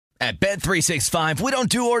At Bet365, we don't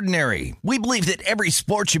do ordinary. We believe that every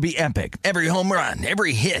sport should be epic. Every home run,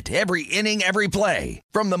 every hit, every inning, every play.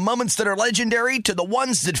 From the moments that are legendary to the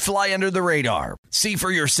ones that fly under the radar. See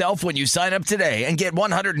for yourself when you sign up today and get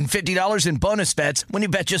 $150 in bonus bets when you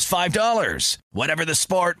bet just $5. Whatever the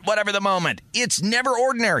sport, whatever the moment, it's never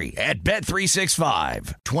ordinary at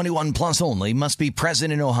Bet365. 21 plus only. Must be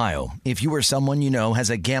present in Ohio. If you or someone you know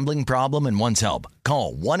has a gambling problem and wants help,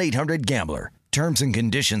 call 1-800-GAMBLER. Terms and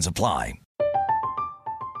conditions apply.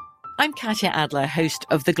 I'm Katya Adler, host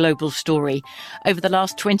of The Global Story. Over the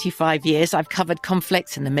last 25 years, I've covered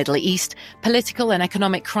conflicts in the Middle East, political and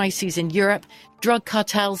economic crises in Europe, drug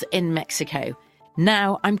cartels in Mexico.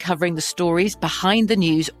 Now I'm covering the stories behind the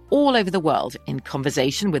news all over the world in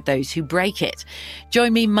conversation with those who break it.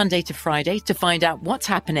 Join me Monday to Friday to find out what's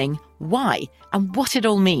happening, why, and what it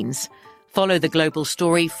all means. Follow The Global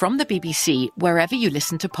Story from the BBC wherever you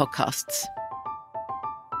listen to podcasts.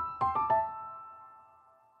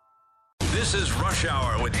 This is Rush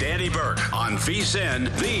Hour with Danny Burke on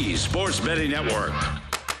VSiN, the Sports Betting Network.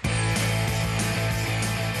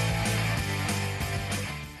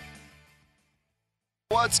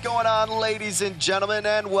 What's going on, ladies and gentlemen,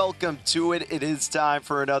 and welcome to it. It is time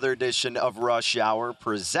for another edition of Rush Hour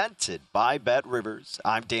presented by BetRivers.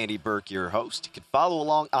 I'm Danny Burke, your host. You can follow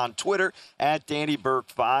along on Twitter at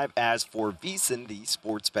DannyBurke5. As for VSiN, the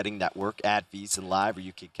Sports Betting Network at VSiN Live, where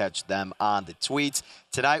you can catch them on the tweets.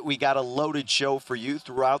 Tonight, we got a loaded show for you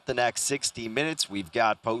throughout the next 60 minutes. We've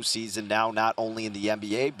got postseason now, not only in the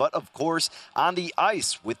NBA, but, of course, on the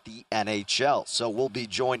ice with the NHL. So we'll be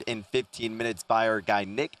joined in 15 minutes by our guy,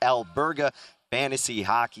 Nick Alberga, fantasy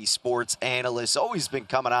hockey sports analyst. Always been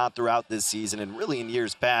coming on throughout this season and really in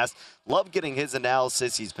years past. Love getting his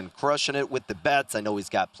analysis. He's been crushing it with the bets. I know he's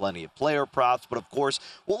got plenty of player props, but, of course,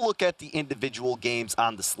 we'll look at the individual games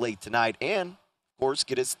on the slate tonight and course,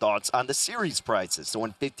 get his thoughts on the series prices. So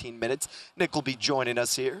in 15 minutes, Nick will be joining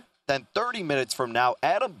us here. Then 30 minutes from now,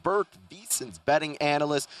 Adam Burke, VSiN's betting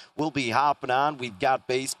analyst, will be hopping on. We've got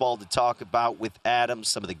baseball to talk about with Adam,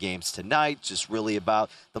 some of the games tonight, just really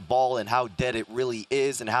about the ball and how dead it really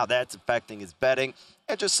is and how that's affecting his betting.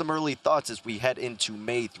 And just some early thoughts as we head into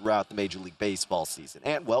May throughout the Major League Baseball season.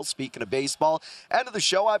 And, well, speaking of baseball, end of the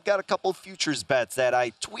show, I've got a couple futures bets that I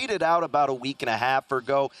tweeted out about a week and a half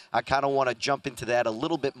ago. I kind of want to jump into that a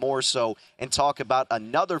little bit more so and talk about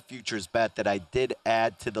another futures bet that I did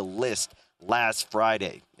add to the list last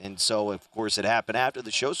Friday. And so, of course, it happened after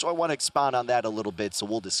the show, so I want to expound on that a little bit, so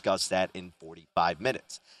we'll discuss that in 45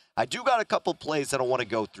 minutes. I do got a couple plays that I want to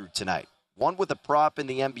go through tonight. One with a prop in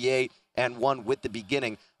the NBA and one with the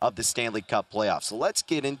beginning of the Stanley Cup playoffs. So let's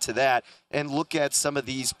get into that and look at some of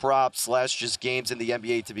these props / just games in the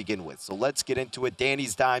NBA to begin with. So let's get into it.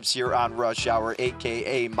 Danny's Dimes here on Rush Hour,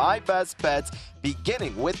 a.k.a. My Best Bets,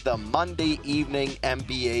 beginning with the Monday evening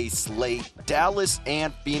NBA slate. Dallas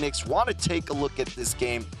and Phoenix. Want to take a look at this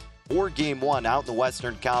game for Game 1 out in the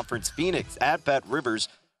Western Conference. Phoenix at BetRivers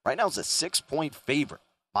right now is a 6-point favorite.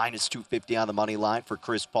 Minus 250 on the money line for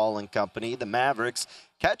Chris Paul and company. The Mavericks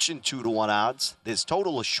catching 2-1 odds. This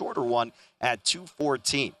total a shorter one at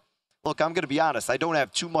 214. Look, I'm going to be honest. I don't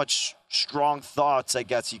have too much strong thoughts, I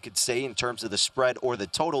guess you could say, in terms of the spread or the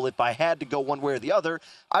total. If I had to go one way or the other,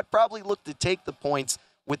 I'd probably look to take the points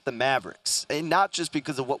with the Mavericks. And not just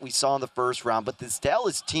because of what we saw in the first round, but this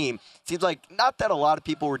Dallas team seems like not that a lot of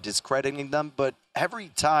people were discrediting them, but every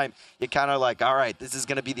time you're kind of like, all right, this is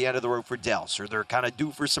going to be the end of the road for Dallas, or they're kind of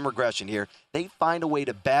due for some regression here. They find a way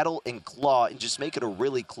to battle and claw and just make it a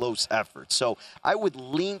really close effort. So I would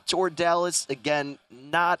lean toward Dallas. Again,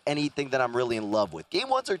 not anything that I'm really in love with. Game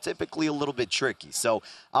ones are typically a little bit tricky. So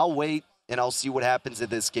I'll wait and I'll see what happens in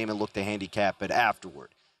this game and look to handicap it afterward.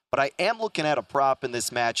 But I am looking at a prop in this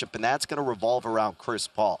matchup, and that's going to revolve around Chris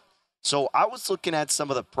Paul. So I was looking at some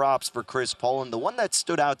of the props for Chris Paul, and the one that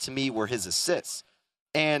stood out to me were his assists.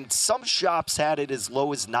 And some shops had it as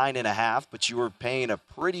low as 9.5, but you were paying a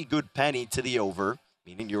pretty good penny to the over,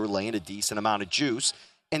 meaning you were laying a decent amount of juice.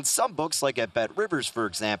 And some books, like at BetRivers, for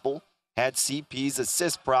example, had CP's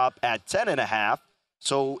assist prop at 10.5.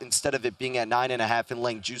 So instead of it being at 9.5 and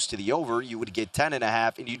laying juice to the over, you would get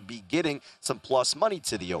 10.5, and you'd be getting some plus money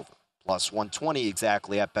to the over. Plus 120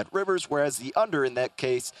 exactly at BetRivers, whereas the under in that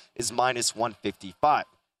case is minus 155.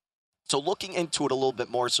 So looking into it a little bit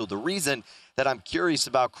more, so the reason that I'm curious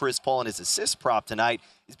about Chris Paul and his assist prop tonight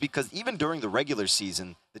is because even during the regular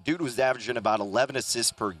season, the dude was averaging about 11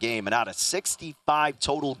 assists per game. And out of 65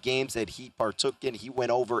 total games that he partook in, he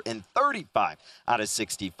went over in 35 out of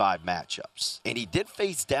 65 matchups. And he did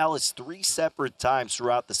face Dallas 3 separate times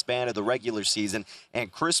throughout the span of the regular season.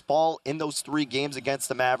 And Chris Paul, in those 3 games against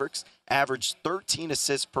the Mavericks, averaged 13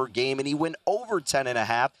 assists per game, and he went over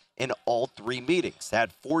 10.5 in all 3 meetings.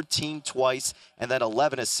 Had 14 twice and then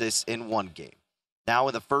 11 assists in 1 game. Now,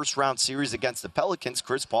 in the first-round series against the Pelicans,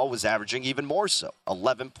 Chris Paul was averaging even more so,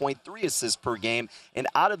 11.3 assists per game. And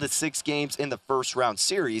out of the 6 games in the first-round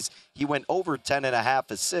series, he went over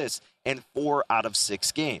 10.5 assists in 4 out of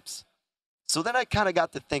 6 games. So then I kind of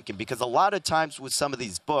got to thinking, because a lot of times with some of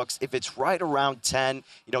these books, if it's right around 10,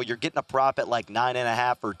 you're getting a prop at like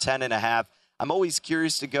 9.5 or 10.5. I'm always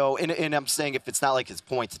curious to go, and I'm saying if it's not like his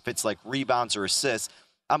points, if it's like rebounds or assists,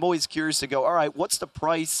 I'm always curious to go, all right, what's the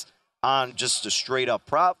price on just a straight-up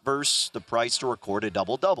prop versus the price to record a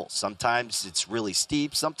double-double? Sometimes it's really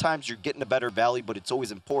steep. Sometimes you're getting a better value, but it's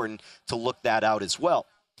always important to look that out as well.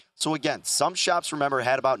 So, again, some shops, remember,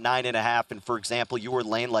 had about 9.5, and, for example, you were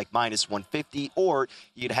laying like minus 150, or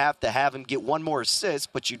you'd have to have him get one more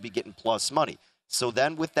assist, but you'd be getting plus money. So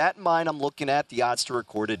then with that in mind, I'm looking at the odds to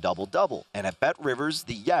record a double-double. And at BetRivers,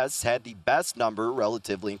 the yes had the best number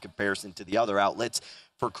relatively in comparison to the other outlets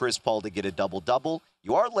for Chris Paul to get a double-double.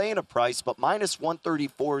 You are laying a price, but minus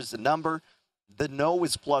 134 is the number. The no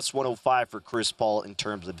is plus 105 for Chris Paul in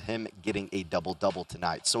terms of him getting a double-double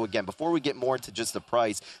tonight. So again, before we get more into just the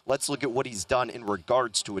price, let's look at what he's done in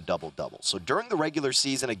regards to a double-double. So during the regular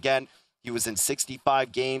season, again, he was in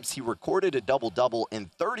 65 games. He recorded a double-double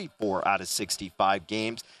in 34 out of 65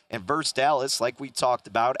 games. And versus Dallas, like we talked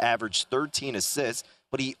about, averaged 13 assists,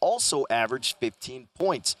 but he also averaged 15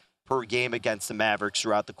 points per game against the Mavericks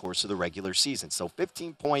throughout the course of the regular season. So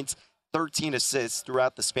 15 points, 13 assists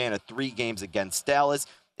throughout the span of 3 games against Dallas.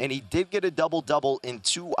 And he did get a double-double in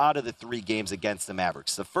 2 out of the 3 games against the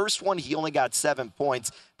Mavericks. The first one, he only got 7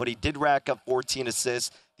 points, but he did rack up 14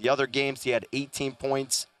 assists. The other games, he had 18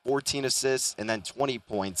 points, 14 assists, and then 20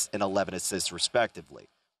 points and 11 assists, respectively.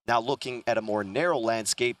 Now, looking at a more narrow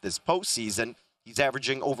landscape this postseason, he's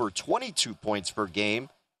averaging over 22 points per game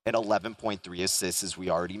and 11.3 assists, as we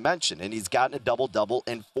already mentioned. And he's gotten a double-double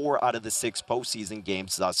in 4 out of the 6 postseason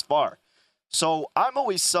games thus far. So I'm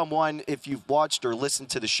always someone, if you've watched or listened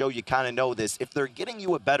to the show, you kind of know this. If they're getting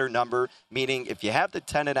you a better number, meaning if you have the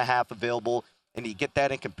 10.5 available and you get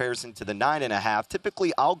that in comparison to the 9.5,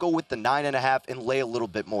 typically I'll go with the 9.5 and lay a little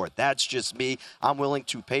bit more. That's just me. I'm willing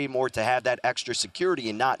to pay more to have that extra security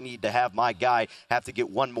and not need to have my guy have to get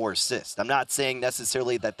one more assist. I'm not saying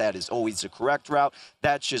necessarily that that is always the correct route.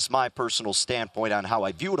 That's just my personal standpoint on how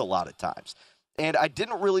I view it a lot of times. And I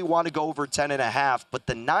didn't really want to go over 10.5, but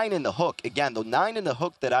the 9 in the hook, again, the 9 in the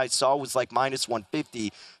hook that I saw was like minus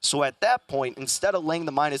 150. So at that point, instead of laying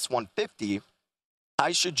the minus 150,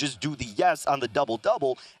 I should just do the yes on the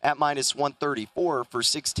double-double at minus 134 for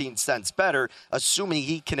 16 cents better, assuming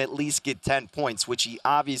he can at least get 10 points, which he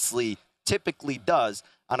obviously typically does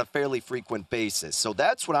on a fairly frequent basis. So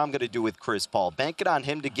that's what I'm going to do with Chris Paul. Bank it on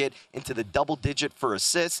him to get into the double digit for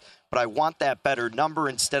assists, but I want that better number.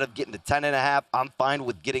 Instead of getting to 10.5, I'm fine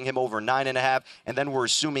with getting him over 9.5, and then we're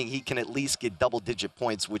assuming he can at least get double-digit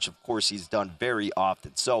points, which, of course, he's done very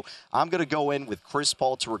often. So I'm going to go in with Chris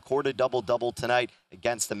Paul to record a double-double tonight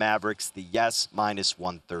against the Mavericks, the yes, minus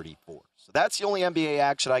 134. So that's the only NBA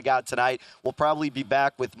action I got tonight. We'll probably be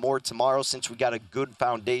back with more tomorrow since we got a good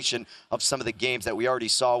foundation of some of the games that we already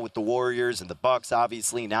saw with the Warriors and the Bucks,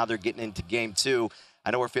 obviously. Now they're getting into Game 2.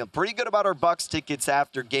 I know we're feeling pretty good about our Bucks tickets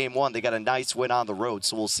after Game 1. They got a nice win on the road,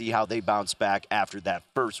 so we'll see how they bounce back after that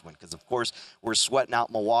first win. Because, of course, we're sweating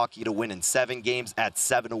out Milwaukee to win in 7 games at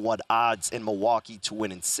 7-1 odds, and Milwaukee to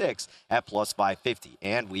win in 6 at plus 550.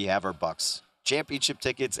 And we have our Bucks championship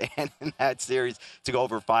tickets and in that series to go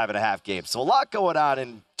over 5.5 games. So a lot going on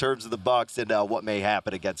in terms of the Bucks and what may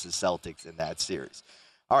happen against the Celtics in that series.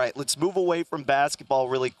 All right, let's move away from basketball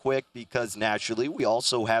really quick because naturally we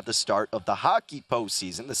also have the start of the hockey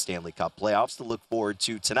postseason, the Stanley Cup playoffs, to look forward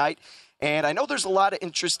to tonight. And I know there's a lot of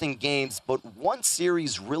interesting games, but one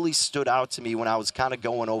series really stood out to me when I was kind of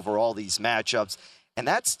going over all these matchups, and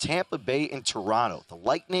that's Tampa Bay and Toronto, the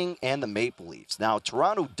Lightning and the Maple Leafs. Now,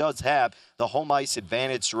 Toronto does have the home ice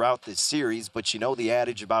advantage throughout this series, but you know the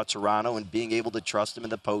adage about Toronto and being able to trust them in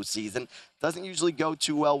the postseason doesn't usually go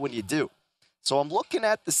too well when you do. So I'm looking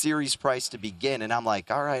at the series price to begin, and I'm like,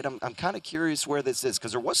 all right, I'm kind of curious where this is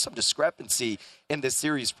because there was some discrepancy in the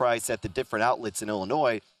series price at the different outlets in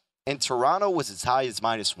Illinois. And Toronto was as high as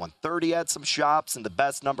minus 130 at some shops, and the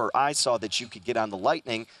best number I saw that you could get on the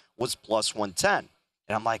Lightning was plus 110.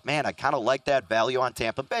 And I'm like, man, I kind of like that value on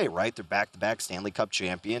Tampa Bay, right? They're back-to-back Stanley Cup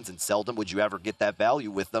champions, and seldom would you ever get that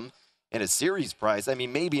value with them in a series price. I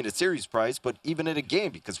mean, maybe in a series price, but even in a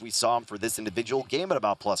game, because we saw them for this individual game at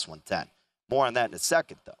about plus 110. More on that in a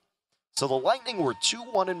second, though. So the Lightning were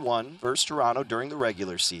 2-1-1 versus Toronto during the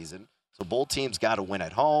regular season. So both teams got to win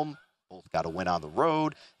at home. Both got a win on the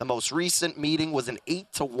road. The most recent meeting was an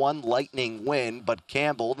 8-1 Lightning win, but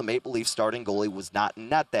Campbell, the Maple Leaf starting goalie, was not in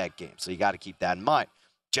net that game, so you got to keep that in mind.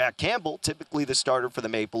 Jack Campbell, typically the starter for the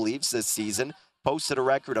Maple Leafs this season, posted a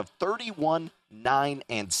record of 31-9-6,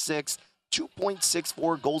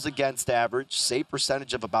 2.64 goals against average, save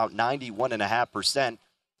percentage of about 91.5%.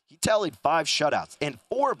 He tallied 5 shutouts, and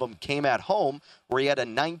 4 of them came at home, where he had a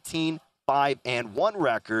 19-5-1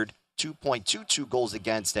 record, 2.22 goals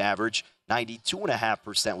against average,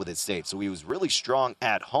 92.5% with his save. So he was really strong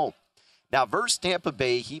at home. Now, versus Tampa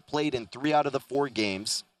Bay, he played in 3 out of the 4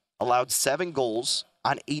 games, allowed 7 goals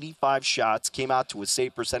on 85 shots, came out to a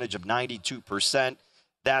save percentage of 92%.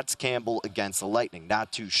 That's Campbell against the Lightning.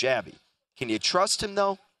 Not too shabby. Can you trust him,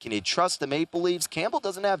 though? Can you trust the Maple Leafs? Campbell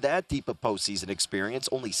doesn't have that deep of postseason experience,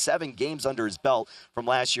 only 7 games under his belt from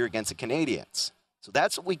last year against the Canadiens. So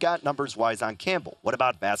that's what we got numbers-wise on Campbell. What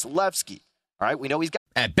about Vasilevsky? All right, we know he's got...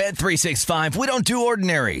 At Bet365, we don't do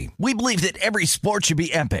ordinary. We believe that every sport should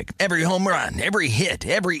be epic. Every home run, every hit,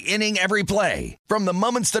 every inning, every play. From the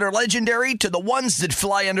moments that are legendary to the ones that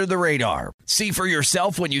fly under the radar. See for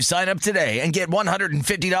yourself when you sign up today and get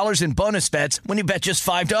 $150 in bonus bets when you bet just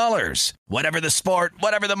 $5. Whatever the sport,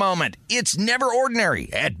 whatever the moment, it's never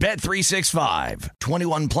ordinary at Bet365.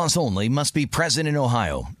 21 plus only. Must be present in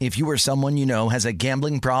Ohio. If you or someone you know has a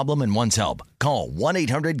gambling problem and wants help, call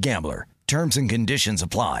 1-800-GAMBLER. Terms and conditions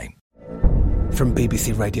apply. From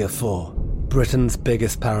BBC Radio 4, Britain's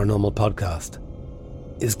biggest paranormal podcast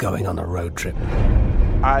is going on a road trip.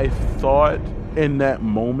 I thought in that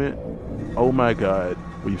moment, oh my God,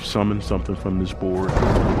 we've summoned something from this board.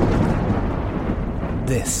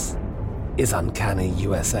 This is Uncanny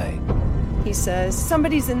USA. He says,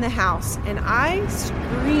 somebody's in the house, and I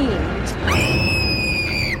screamed.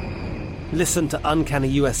 Listen to Uncanny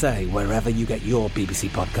USA wherever you get your BBC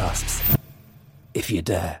podcasts, if you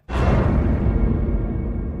dare.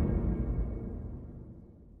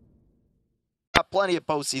 Got plenty of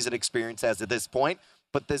postseason experience as of this point,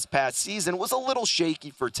 but this past season was a little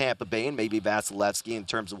shaky for Tampa Bay and maybe Vasilevsky in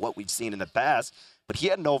terms of what we've seen in the past. But he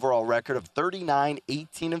had an overall record of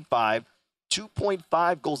 39-18-5,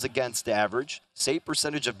 2.5 goals against average, save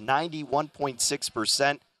percentage of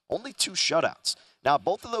 91.6%, only 2 shutouts. Now,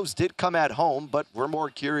 both of those did come at home, but we're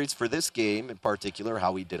more curious for this game, in particular,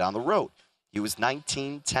 how he did on the road. He was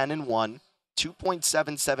 19-10-1,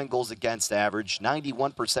 2.77 goals against average,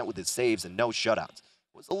 91% with his saves, and no shutouts.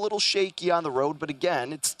 Was a little shaky on the road, but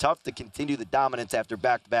again, it's tough to continue the dominance after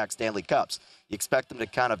back-to-back Stanley Cups. You expect them to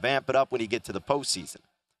kind of vamp it up when you get to the postseason.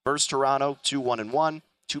 Versus Toronto, 2-1-1,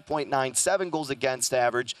 2.97 goals against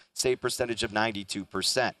average, save percentage of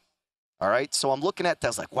 92%. All right, so I'm looking at that. I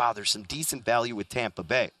was like, wow, there's some decent value with Tampa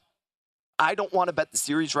Bay. I don't want to bet the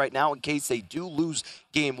series right now in case they do lose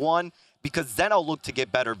game 1, because then I'll look to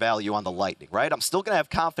get better value on the Lightning, right? I'm still going to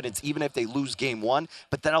have confidence even if they lose game 1,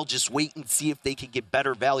 but then I'll just wait and see if they can get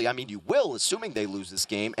better value. I mean, you will, assuming they lose this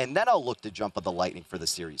game, and then I'll look to jump on the Lightning for the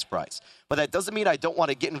series price. But that doesn't mean I don't want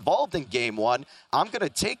to get involved in game 1. I'm going to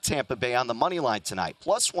take Tampa Bay on the money line tonight.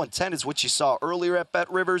 Plus 110 is what you saw earlier at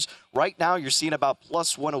Bet Rivers. Right now, you're seeing about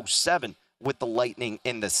plus 107 with the Lightning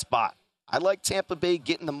in this spot. I like Tampa Bay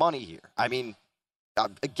getting the money here. I mean,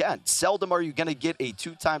 again, seldom are you going to get a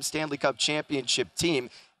 2-time Stanley Cup championship team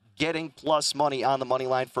getting plus money on the money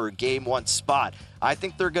line for a game 1 spot. I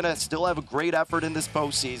think they're going to still have a great effort in this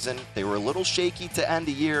postseason. They were a little shaky to end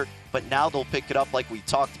the year, but now they'll pick it up like we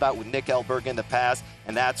talked about with Nick Ehlberg in the past,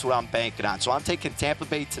 and that's what I'm banking on. So I'm taking Tampa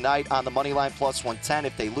Bay tonight on the money line plus 110.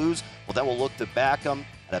 If they lose, well, then we'll look to back them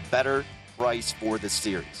at a better price for the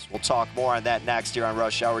series. We'll talk more on that next year on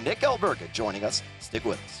Rush Hour. Nick Ehlberg joining us. Stick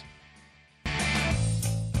with us.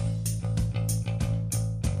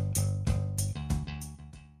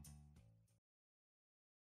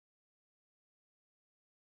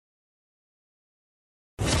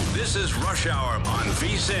 This is Rush Hour on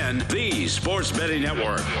VSiN, the Sports Betting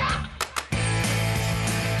Network.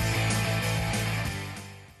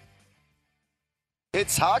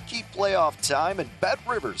 It's hockey playoff time, and Bet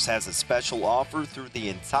Rivers has a special offer through the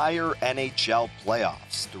entire NHL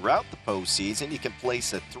playoffs. Throughout the postseason, you can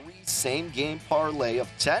place a 3 same-game parlay of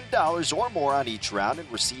 $10 or more on each round and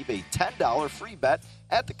receive a $10 free bet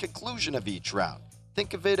at the conclusion of each round.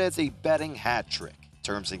 Think of it as a betting hat trick.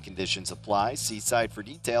 Terms and conditions apply. See site for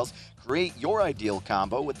details. Create your ideal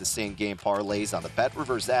combo with the same-game parlays on the Bet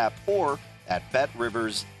Rivers app or at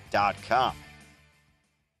BetRivers.com.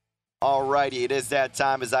 Alrighty, it is that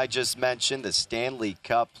time. As I just mentioned, the Stanley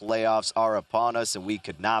Cup playoffs are upon us, and we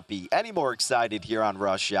could not be any more excited here on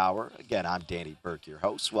Rush Hour. Again, I'm Danny Burke, your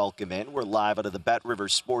host. Welcome in. We're live out of the Bet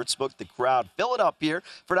Rivers Sportsbook. The crowd filling up here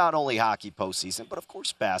for not only hockey postseason, but of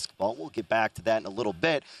course basketball. We'll get back to that in a little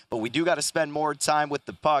bit, but we do got to spend more time with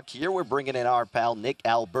the puck here. We're bringing in our pal Nick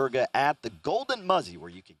Alberga at the Golden Muzzy, where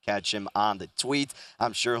you can catch him on the tweets.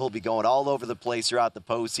 I'm sure he'll be going all over the place throughout the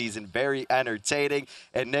postseason. Very entertaining.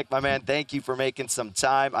 And Nick, my man, thank you for making some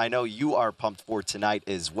time. I know you are pumped for tonight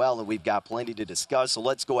as well, and we've got plenty to discuss. So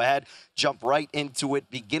let's go ahead, jump right into it,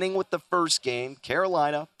 beginning with the first game,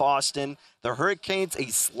 Carolina, Boston. The Hurricanes, a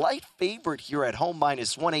slight favorite here at home,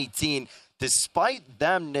 -118. Despite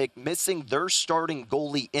them, Nick, missing their starting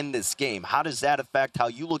goalie in this game, how does that affect how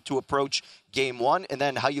you look to approach game one and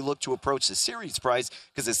then how you look to approach the series price?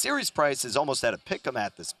 Because the series price is almost at a pick-em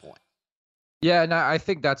at this point. Yeah, and I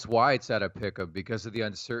think that's why it's at a pickup, because of the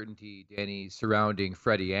uncertainty, Danny, surrounding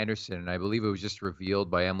Freddie Anderson. And I believe it was just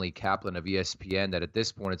revealed by Emily Kaplan of ESPN that at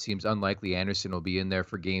this point it seems unlikely Anderson will be in there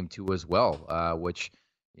for game two as well, which,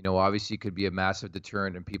 obviously could be a massive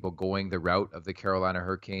deterrent in people going the route of the Carolina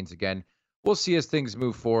Hurricanes. Again, we'll see as things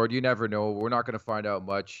move forward. You never know. We're not going to find out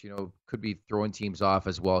much. Could be throwing teams off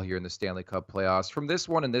as well here in the Stanley Cup playoffs. From this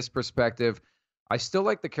one and this perspective, I still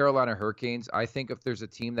like the Carolina Hurricanes. I think if there's a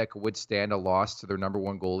team that could withstand a loss to their number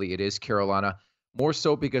one goalie, it is Carolina, more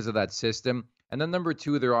so because of that system. And then number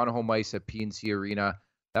two, they're on home ice at PNC Arena.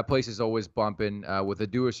 That place is always bumping. With a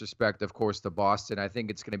due respect, of course, to Boston, I think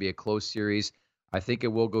it's going to be a close series. I think it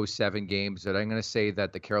will go 7 games, but I'm going to say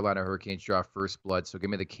that the Carolina Hurricanes draw first blood. So give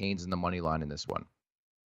me the Canes and the money line in this one.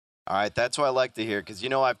 All right, that's what I like to hear because,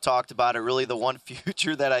 I've talked about it. Really, the one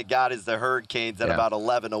future that I got is the Hurricanes at about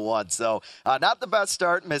 11-1. So not the best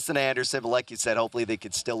start, missing Anderson, but like you said, hopefully they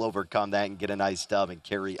could still overcome that and get a nice dub and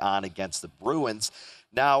carry on against the Bruins.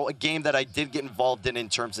 Now, a game that I did get involved in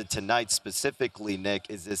terms of tonight specifically, Nick,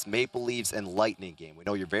 is this Maple Leafs and Lightning game. We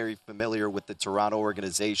know you're very familiar with the Toronto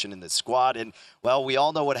organization and the squad, and, well, we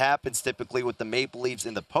all know what happens typically with the Maple Leafs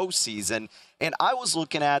in the postseason. And I was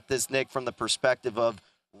looking at this, Nick, from the perspective of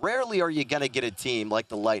rarely are you going to get a team like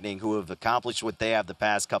the Lightning who have accomplished what they have the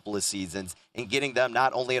past couple of seasons and getting them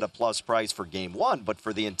not only at a plus price for game one, but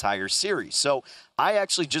for the entire series. So I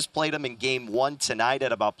actually just played them in game one tonight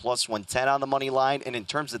at about plus 110 on the money line. And in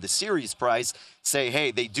terms of the series price, say,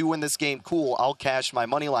 hey, they do win this game, cool, I'll cash my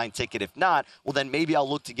money line ticket. If not, well, then maybe I'll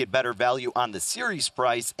look to get better value on the series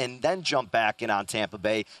price and then jump back in on Tampa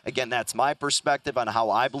Bay. Again, that's my perspective on how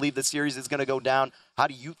I believe the series is going to go down. How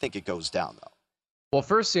do you think it goes down, though? Well,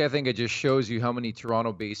 firstly, I think it just shows you how many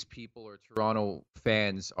Toronto-based people or Toronto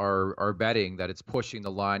fans are betting that it's pushing the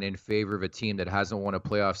line in favor of a team that hasn't won a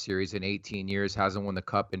playoff series in 18 years, hasn't won the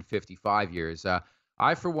Cup in 55 years.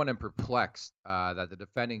 I, for one, am perplexed that the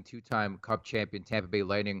defending two-time Cup champion Tampa Bay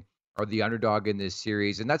Lightning are the underdog in this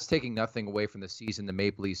series, and that's taking nothing away from the season the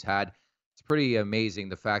Maple Leafs had. It's pretty amazing,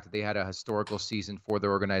 the fact that they had a historical season for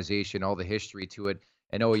their organization, all the history to it,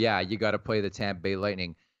 and, oh, yeah, you got to play the Tampa Bay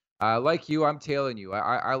Lightning. Like you, I'm tailing you.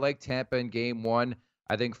 I like Tampa in game one.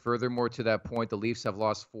 I think furthermore to that point, the Leafs have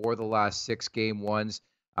lost 4 of the last 6 game ones.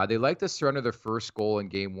 They like to surrender their first goal in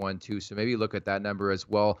game one, too, so maybe look at that number as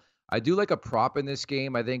well. I do like a prop in this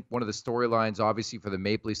game. I think one of the storylines, obviously, for the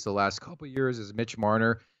Maple Leafs the last couple of years is Mitch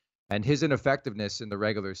Marner and his ineffectiveness in the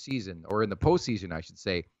regular season, or in the postseason, I should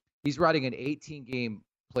say. He's riding an 18-game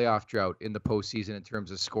playoff drought in the postseason in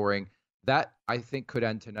terms of scoring. That, I think, could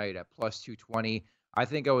end tonight at plus 220. I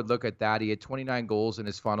think I would look at that. He had 29 goals in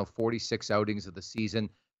his final 46 outings of the season,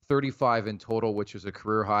 35 in total, which was a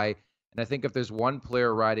career high. And I think if there's one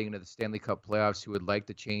player riding into the Stanley Cup playoffs who would like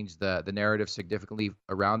to change the narrative significantly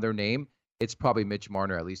around their name, it's probably Mitch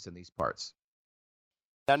Marner, at least in these parts.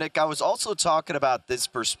 Now, Nick, I was also talking about this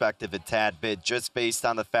perspective a tad bit, just based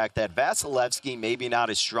on the fact that Vasilevsky maybe not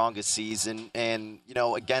his strongest season, and,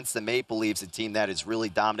 against the Maple Leafs, a team that is really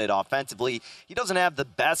dominant offensively, he doesn't have the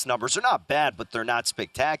best numbers. They're not bad, but they're not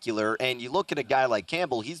spectacular. And you look at a guy like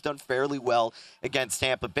Campbell, he's done fairly well against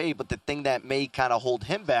Tampa Bay, but the thing that may kind of hold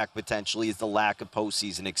him back potentially is the lack of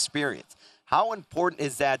postseason experience. How important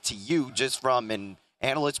is that to you, just from an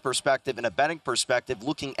analyst perspective and a betting perspective,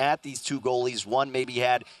 looking at these two goalies? One maybe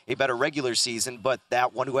had a better regular season, but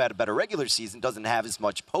that one who had a better regular season doesn't have as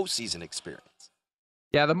much postseason experience.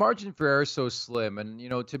 Yeah, the margin for error is so slim. And,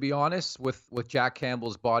 to be honest, with Jack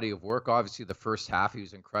Campbell's body of work, obviously the first half, he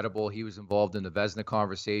was incredible. He was involved in the Vezina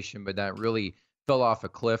conversation, but that really fell off a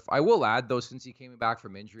cliff. I will add, though, since he came back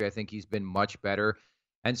from injury, I think he's been much better.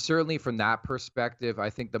 And certainly from that perspective,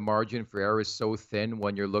 I think the margin for error is so thin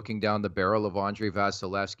when you're looking down the barrel of Andrei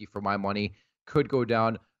Vasilevsky, for my money, could go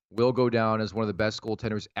down will go down as one of the best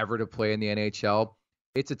goaltenders ever to play in the NHL.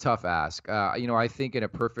 It's a tough ask. I think in a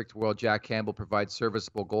perfect world, Jack Campbell provides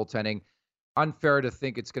serviceable goaltending. Unfair to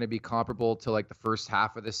think it's going to be comparable to like the first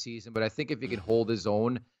half of the season, but I think if he can hold his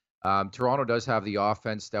own, Toronto does have the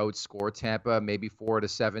offense to outscore Tampa maybe 4 to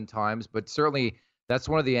 7 times, but certainly that's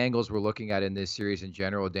one of the angles we're looking at in this series in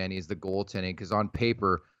general, Danny, is the goaltending, because on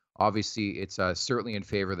paper, obviously, it's certainly in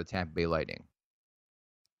favor of the Tampa Bay Lightning.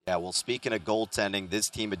 Yeah, well, speaking of goaltending, this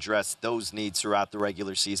team addressed those needs throughout the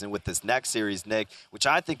regular season with this next series, Nick, which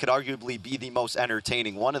I think could arguably be the most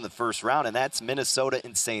entertaining one in the first round, and that's Minnesota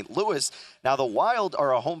and St. Louis. Now, the Wild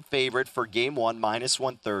are a home favorite for Game 1, minus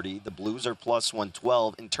 130. The Blues are plus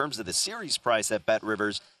 112. In terms of the series price at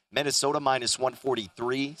BetRivers, Minnesota minus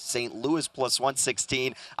 143, St. Louis plus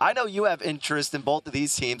 116. I know you have interest in both of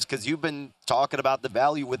these teams because you've been talking about the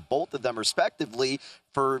value with both of them respectively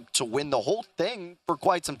to win the whole thing for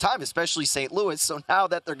quite some time, especially St. Louis. So now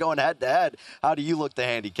that they're going head-to-head, how do you look to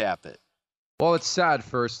handicap it? Well, it's sad,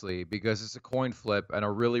 firstly, because it's a coin flip and a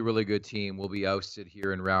really, really good team will be ousted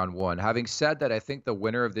here in round 1. Having said that, I think the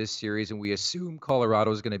winner of this series, and we assume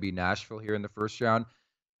Colorado is going to be Nashville here in the first round,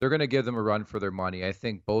 they're going to give them a run for their money. I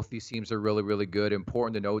think both these teams are really, really good.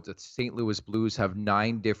 Important to note that St. Louis Blues have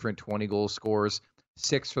 9 different 20-goal scorers,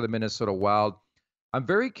 6 for the Minnesota Wild. I'm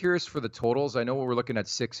very curious for the totals. I know we're looking at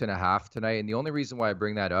 6.5 tonight, and the only reason why I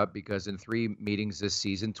bring that up, because in 3 meetings this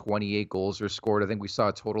season, 28 goals are scored. I think we saw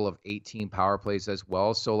a total of 18 power plays as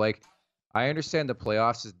well. So, I understand the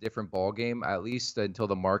playoffs is a different ballgame, at least until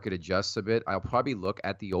the market adjusts a bit. I'll probably look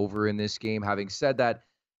at the over in this game. Having said that,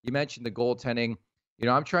 you mentioned the goaltending.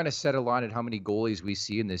 I'm trying to set a line at how many goalies we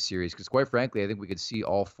see in this series because, quite frankly, I think we could see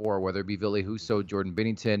all 4, whether it be Ville Husso, Jordan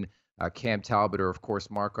Binnington, Cam Talbot, or, of course,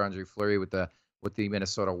 Marc-Andre Fleury with the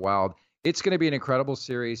Minnesota Wild. It's going to be an incredible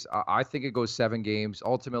series. I think it goes 7 games.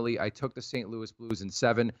 Ultimately, I took the St. Louis Blues in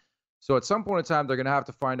 7. So at some point in time, they're going to have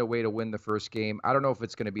to find a way to win the first game. I don't know if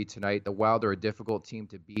it's going to be tonight. The Wild are a difficult team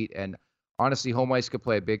to beat, and honestly, home ice could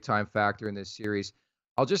play a big-time factor in this series.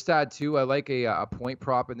 I'll just add, too, I like a point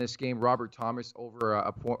prop in this game. Robert Thomas over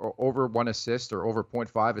a point, or over 1 assist, or over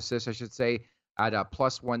 0.5 assists, I should say, at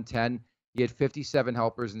plus 110. He had 57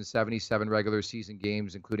 helpers in 77 regular season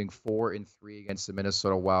games, including 4 in 3 against the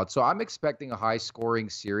Minnesota Wild. So I'm expecting a high-scoring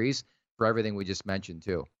series for everything we just mentioned,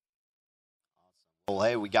 too. Well,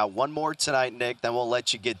 hey, we got one more tonight, Nick. Then we'll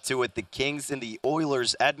let you get to it. The Kings and the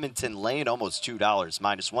Oilers, Edmonton laying almost $2,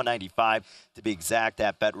 minus 195 to be exact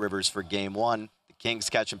at BetRivers for Game 1.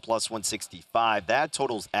 Kings catching plus 165. That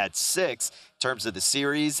totals at 6. In terms of the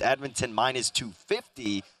series, Edmonton minus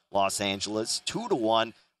 250. Los Angeles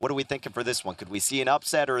 2-1. What are we thinking for this one? Could we see an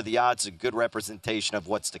upset, or are the odds a good representation of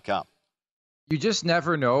what's to come? You just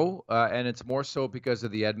never know, and it's more so because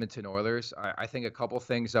of the Edmonton Oilers. I think a couple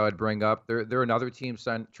things I would bring up. They're another team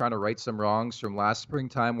trying to right some wrongs from last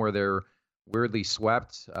springtime where they're weirdly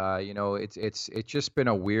swept. It's just been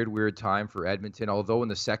a weird time for Edmonton. Although in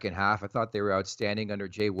the second half, I thought they were outstanding under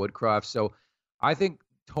Jay Woodcroft. So I think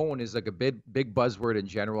tone is like a big buzzword in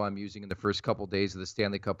general I'm using in the first couple days of the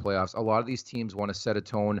Stanley Cup playoffs. A lot of these teams want to set a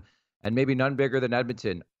tone, and maybe none bigger than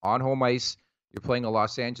Edmonton. On home ice, you're playing a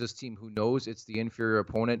Los Angeles team who knows it's the inferior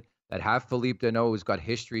opponent, that have Philippe Deneau, who's got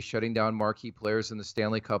history shutting down marquee players in the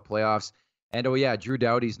Stanley Cup playoffs. And, Drew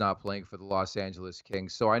Doughty's not playing for the Los Angeles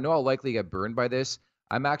Kings. So I know I'll likely get burned by this.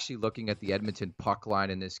 I'm actually looking at the Edmonton puck line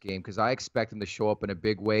in this game because I expect them to show up in a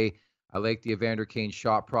big way. I like the Evander Kane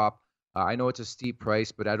shot prop. I know it's a steep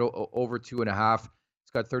price, but at over 2.5,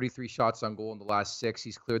 he's got 33 shots on goal in the last 6.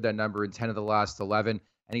 He's cleared that number in 10 of the last 11,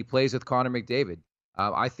 and he plays with Connor McDavid.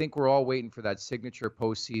 I think we're all waiting for that signature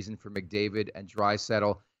postseason for McDavid and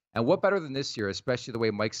Draisaitl. And what better than this year, especially the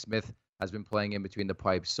way Mike Smith has been playing in between the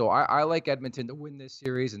pipes. So I like Edmonton to win this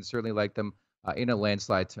series and certainly like them in a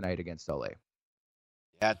landslide tonight against LA.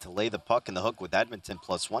 Yeah, to lay the puck in the hook with Edmonton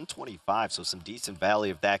plus 125, so some decent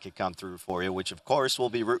value if that could come through for you, which, of course,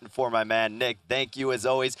 we'll be rooting for, my man, Nick. Thank you, as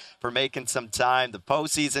always, for making some time. The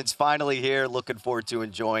postseason's finally here. Looking forward to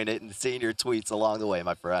enjoying it and seeing your tweets along the way,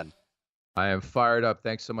 my friend. I am fired up.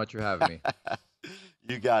 Thanks so much for having me.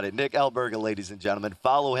 You got it. Nick Alberga, ladies and gentlemen.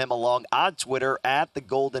 Follow him along on Twitter at the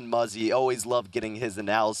Golden Muzzy. Always love getting his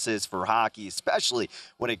analysis for hockey, especially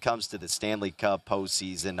when it comes to the Stanley Cup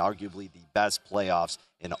postseason, arguably the best playoffs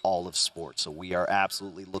in all of sports. So we are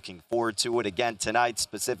absolutely looking forward to it. Again, tonight,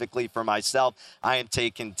 specifically for myself, I am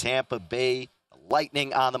taking Tampa Bay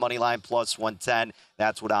Lightning on the money line plus 110.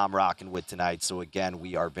 That's what I'm rocking with tonight. So again,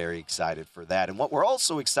 we are very excited for that. And what we're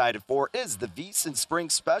also excited for is the VSiN Spring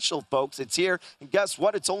Special, folks. It's here. And guess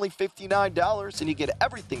what? It's only $59, and you get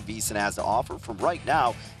everything VSiN has to offer from right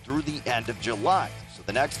now through the end of July. So So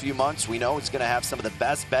the next few months, we know it's going to have some of the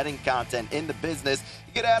best betting content in the business.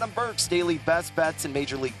 You get Adam Burke's daily best bets in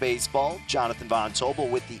Major League Baseball, Jonathan Von Tobel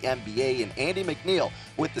with the NBA, and Andy McNeil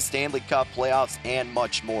with the Stanley Cup playoffs and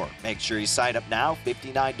much more. Make sure you sign up now,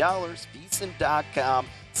 $59,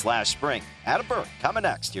 VSiN.com/spring. Adam Burke coming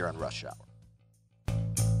next here on Rush Hour.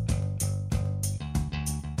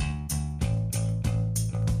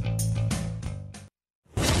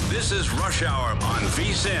 This is Rush Hour on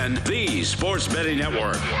VSiN, the Sports Betting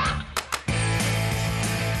Network.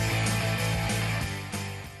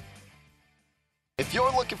 If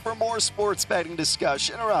you're looking for more sports betting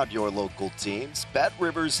discussion around your local teams,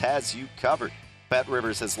 BetRivers has you covered.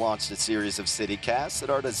 BetRivers has launched a series of CityCasts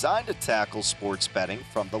that are designed to tackle sports betting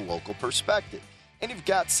from the local perspective. And you've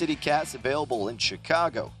got CityCasts available in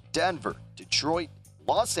Chicago, Denver, Detroit,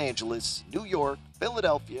 Los Angeles, New York,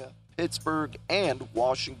 Philadelphia, Pittsburgh, and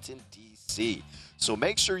Washington, D.C. So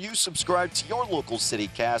make sure you subscribe to your local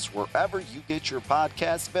CityCast wherever you get your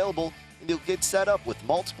podcasts available, and you'll get set up with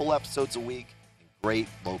multiple episodes a week and great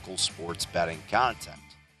local sports betting content.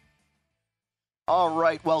 All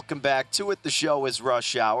right, welcome back to it. The show is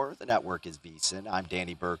Rush Hour. The network is VSiN. I'm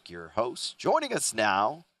Danny Burke, your host. Joining us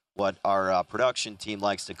now, what our production team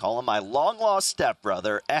likes to call him, my long-lost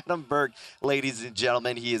stepbrother, Adam Burke. Ladies and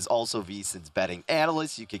gentlemen, he is also VSiN's betting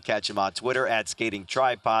analyst. You can catch him on Twitter at Skating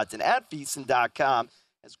Tripods and at VSiN.com.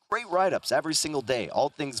 Has great write-ups every single day. All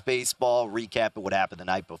things baseball, recapping what happened the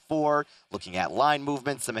night before, looking at line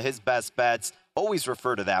movements, some of his best bets. Always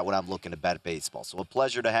refer to that when I'm looking to bet baseball. So a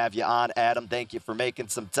pleasure to have you on, Adam. Thank you for making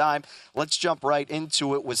some time. Let's jump right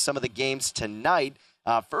into it with some of the games tonight.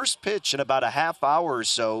 First pitch in about a half hour or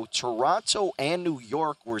so, Toronto and New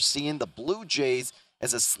York, we're seeing the Blue Jays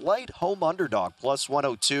as a slight home underdog, plus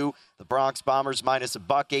 102. The Bronx Bombers minus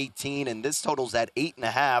 $1.18, and this totals at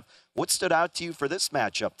 8.5. What stood out to you for this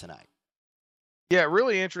matchup tonight? Yeah,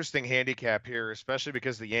 really interesting handicap here, especially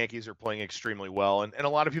because the Yankees are playing extremely well. And a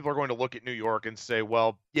lot of people are going to look at New York and say,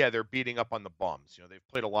 well, yeah, they're beating up on the bums. You know, they've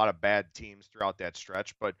played a lot of bad teams throughout that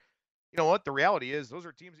stretch. But you know what? The reality is those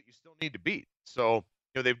are teams that you still need to beat. So,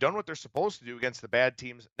 you know, they've done what they're supposed to do against the bad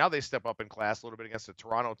teams. Now they step up in class a little bit against the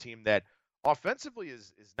Toronto team that offensively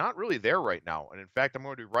is not really there right now. And in fact, I'm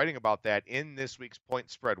going to be writing about that in this week's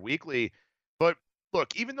Point Spread Weekly. But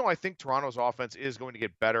look, even though I think Toronto's offense is going to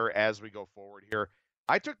get better as we go forward here,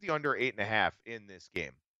 I took the under 8.5 in this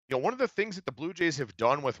game. You know, one of the things that the Blue Jays have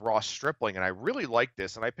done with Ross Stripling, and I really like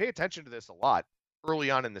this, and I pay attention to this a lot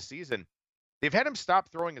early on in the season, they've had him stop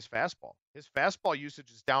throwing his fastball. His fastball usage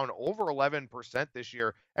is down over 11% this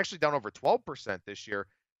year, actually down over 12% this year.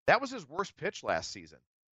 That was his worst pitch last season.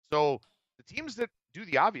 So the teams that do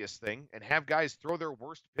the obvious thing and have guys throw their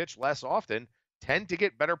worst pitch less often tend to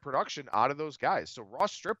get better production out of those guys. So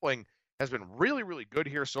Ross Stripling has been really, really good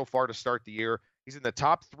here so far to start the year. He's in the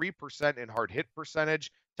top 3% in hard hit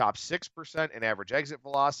percentage, top 6% in average exit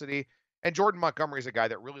velocity. And Jordan Montgomery is a guy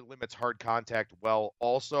that really limits hard contact well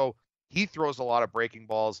also. He throws a lot of breaking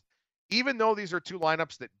balls. Even though these are two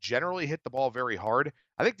lineups that generally hit the ball very hard,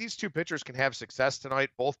 I think these two pitchers can have success tonight.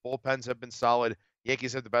 Both bullpens have been solid.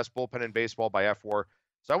 Yankees have the best bullpen in baseball by F4.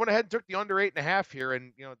 So I went ahead and took the under 8.5 here,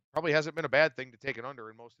 and you know, it probably hasn't been a bad thing to take an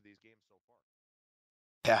under in most of these games so far.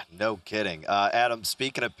 Yeah, no kidding. Adam,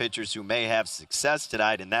 speaking of pitchers who may have success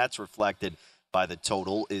tonight, and that's reflected by the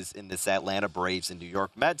total, is in this Atlanta Braves and New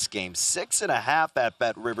York Mets game. 6.5 at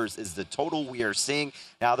BetRivers is the total we are seeing.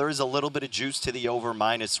 Now, there is a little bit of juice to the over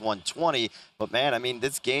minus 120. But, man, I mean,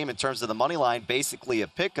 this game in terms of the money line, basically a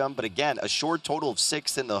pick-em. But, again, a short total of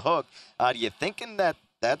 6 in the hook. Do you thinking that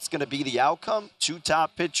that's going to be the outcome? Two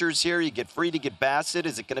top pitchers here. You get free to get Bassett.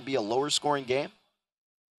 Is it going to be a lower-scoring game?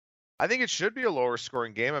 I think it should be a lower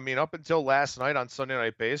scoring game. I mean, up until last night on Sunday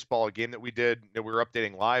Night Baseball, a game that we were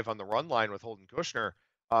updating live on the run line with Holden Kushner,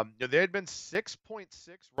 there had been 6.6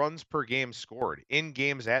 runs per game scored in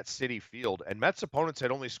games at Citi Field, and Mets opponents had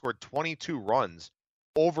only scored 22 runs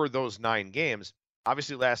over those 9 games.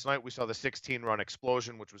 Obviously, last night we saw the 16-run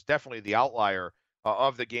explosion, which was definitely the outlier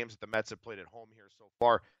of the games that the Mets have played at home here so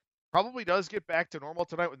far. Probably does get back to normal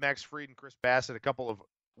tonight with Max Fried and Chris Bassett, a couple of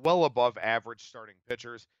well above average starting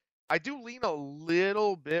pitchers. I do lean a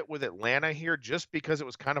little bit with Atlanta here just because it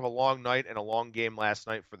was kind of a long night and a long game last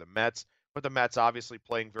night for the Mets, but the Mets obviously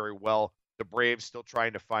playing very well. The Braves still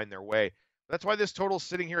trying to find their way. That's why this total's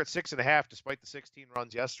sitting here at 6.5 despite the 16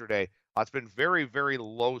 runs yesterday. It's been very, very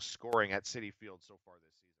low scoring at Citi Field so far this season.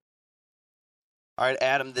 All right,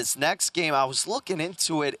 Adam, this next game, I was looking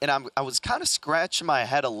into it, and I was kind of scratching my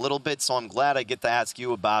head a little bit, so I'm glad I get to ask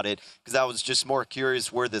you about it because I was just more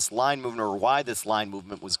curious where this line movement or why this line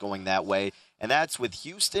movement was going that way. and that's with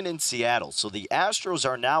Houston and Seattle. So the Astros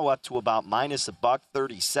are now up to about minus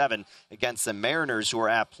 $137 against the Mariners, who are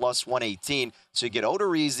at plus 118. So you get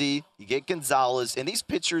Odorizzi, you get Gonzalez, and these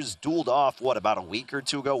pitchers dueled off, about a week or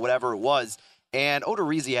two ago, whatever it was. And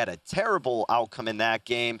Odorizzi had a terrible outcome in that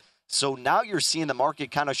game. So now you're seeing the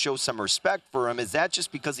market kind of show some respect for him. Is that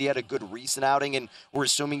just because he had a good recent outing and we're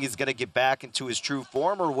assuming he's going to get back into his true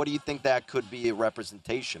form, or what do you think that could be a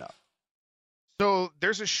representation of? So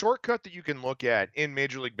there's a shortcut that you can look at in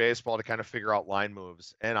Major League Baseball to kind of figure out line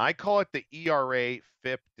moves, and I call it the ERA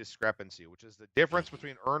FIP discrepancy, which is the difference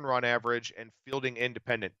between earned run average and fielding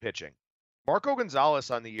independent pitching. Marco Gonzalez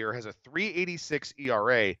on the year has a 3.86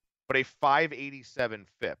 ERA, but a 5.87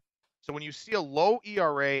 FIP. So when you see a low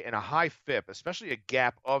ERA and a high FIP, especially a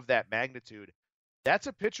gap of that magnitude, that's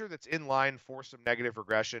a pitcher that's in line for some negative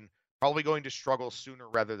regression, probably going to struggle sooner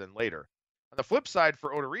rather than later. On the flip side, for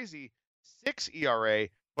Odorizzi, 6 ERA,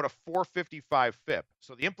 but a 4.55 FIP.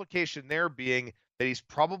 So the implication there being that he's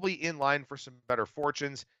probably in line for some better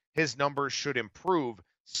fortunes. His numbers should improve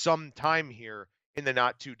sometime here in the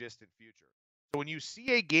not too distant future. So when you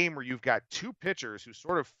see a game where you've got two pitchers who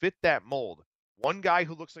sort of fit that mold, one guy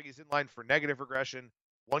who looks like he's in line for negative regression,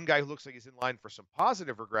 one guy who looks like he's in line for some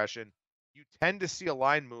positive regression, you tend to see a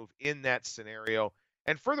line move in that scenario.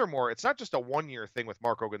 And furthermore, it's not just a one-year thing with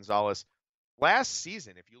Marco Gonzalez. Last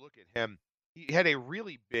season, if you look at him, he had a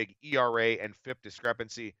really big ERA and FIP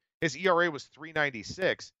discrepancy. His ERA was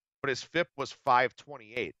 3.96, but his FIP was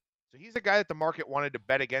 5.28. So he's a guy that the market wanted to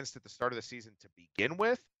bet against at the start of the season to begin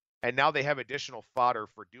with, and now they have additional fodder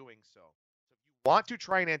for doing so. Want to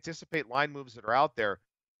try and anticipate line moves that are out there,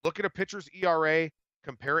 look at a pitcher's ERA,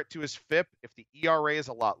 compare it to his FIP. If the ERA is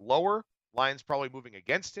a lot lower, line's probably moving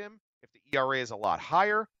against him. If the ERA is a lot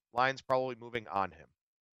higher, line's probably moving on him.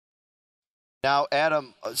 Now,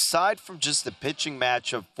 Adam, aside from just the pitching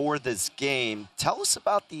matchup for this game, tell us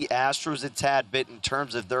about the Astros a tad bit in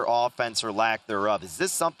terms of their offense or lack thereof. Is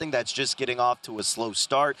this something that's just getting off to a slow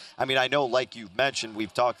start? I mean, I know, like you've mentioned,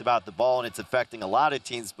 we've talked about the ball and it's affecting a lot of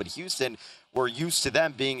teams, but Houston, we're used to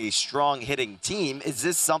them being a strong hitting team. Is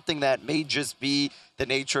this something that may just be the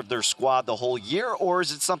nature of their squad the whole year, or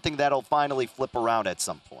is it something that'll finally flip around at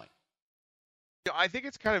some point? I think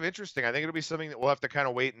it's kind of interesting. I think it'll be something that we'll have to kind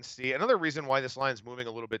of wait and see. Another reason why this line's moving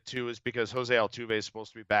a little bit too is because Jose Altuve is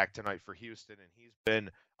supposed to be back tonight for Houston, and he's been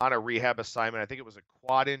on a rehab assignment. I think it was a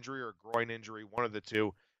quad injury or a groin injury, one of the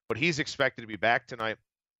two, but he's expected to be back tonight.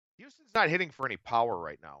 Houston's not hitting for any power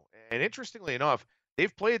right now. And interestingly enough,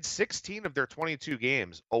 they've played 16 of their 22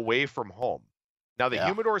 games away from home. Now, the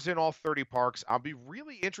Humidor's in all 30 parks. I'll be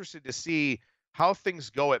really interested to see how things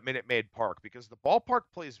go at Minute Maid Park, because the ballpark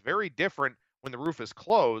plays very different when the roof is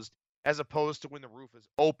closed as opposed to when the roof is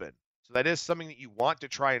open. So that is something that you want to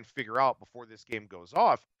try and figure out before this game goes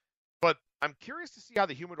off. But I'm curious to see how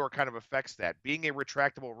the Humidor kind of affects that. Being a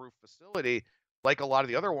retractable roof facility, like a lot of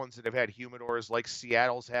the other ones that have had Humidors, like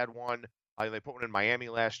Seattle's had one. They put one in Miami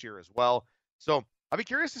last year as well. So I'll be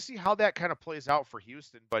curious to see how that kind of plays out for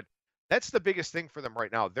Houston. But that's the biggest thing for them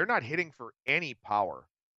right now. They're not hitting for any power,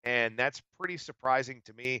 and that's pretty surprising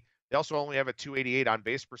to me. They also only have a 288 on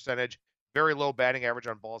base percentage. Very low batting average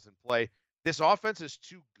on balls in play. This offense is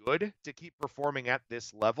too good to keep performing at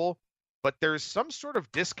this level, but there's some sort of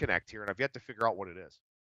disconnect here, and I've yet to figure out what it is.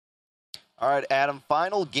 All right, Adam,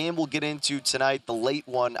 final game we'll get into tonight, the late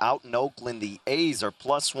one out in Oakland. The A's are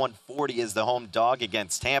plus 140 as the home dog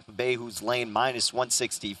against Tampa Bay, who's laying minus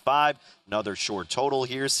 165. Another short total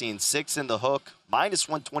here, seeing 6 in the hook, minus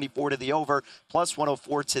 124 to the over, plus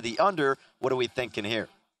 104 to the under. What are we thinking here?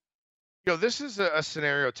 This is a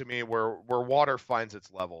scenario to me where water finds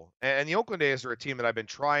its level. And the Oakland A's are a team that I've been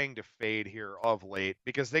trying to fade here of late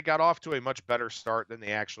because they got off to a much better start than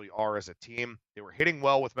they actually are as a team. They were hitting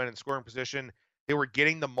well with men in scoring position. They were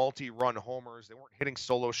getting the multi-run homers. They weren't hitting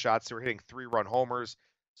solo shots. They were hitting 3-run homers.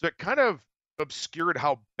 So it kind of obscured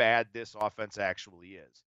how bad this offense actually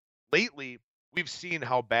is. Lately, we've seen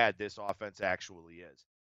how bad this offense actually is.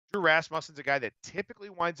 Drew Rasmussen's a guy that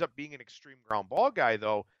typically winds up being an extreme ground ball guy,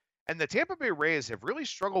 though. And the Tampa Bay Rays have really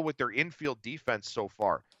struggled with their infield defense so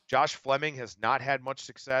far. Josh Fleming has not had much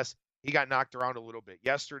success. He got knocked around a little bit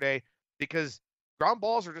yesterday because ground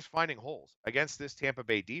balls are just finding holes against this Tampa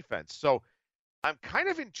Bay defense. So I'm kind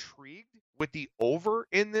of intrigued with the over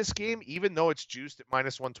in this game, even though it's juiced at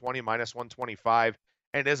minus 120, minus 125,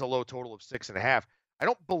 and is a low total of 6.5. I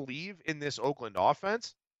don't believe in this Oakland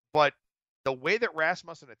offense, but the way that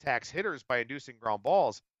Rasmussen attacks hitters by inducing ground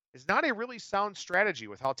balls is not a really sound strategy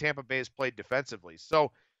with how Tampa Bay has played defensively.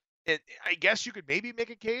 So I guess you could maybe make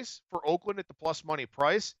a case for Oakland at the plus money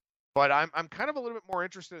price, But I'm kind of a little bit more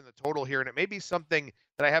interested in the total here, and it may be something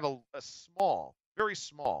that I have a small, very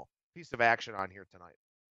small piece of action on here tonight.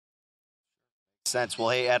 Sense. Well,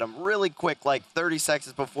 hey, Adam, really quick, like 30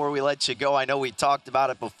 seconds before we let you go. I know we talked about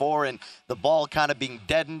it before, and the ball kind of being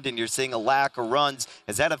deadened, and you're seeing a lack of runs.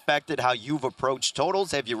 Has that affected how you've approached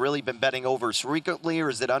totals? Have you really been betting overs frequently, or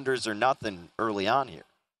is it unders or nothing early on here?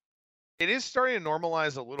 It is starting to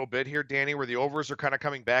normalize a little bit here, Danny, where the overs are kind of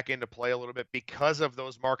coming back into play a little bit because of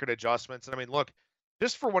those market adjustments. And I mean, look,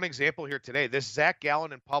 just for one example here today, this Zach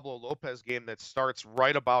Gallen and Pablo Lopez game that starts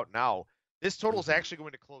right about now, this total is actually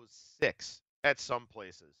going to close 6 at some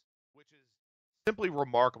places, which is simply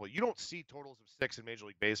remarkable. You don't see totals of 6 in Major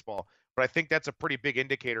League Baseball, but I think that's a pretty big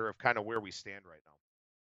indicator of kind of where we stand right now.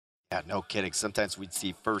 Yeah, no kidding. Sometimes we'd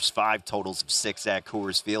see first 5 totals of 6 at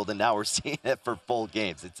Coors Field, and now we're seeing it for full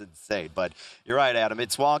games. It's insane. But you're right, Adam.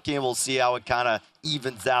 It's wonky, and we'll see how it kind of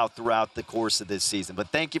evens out throughout the course of this season. But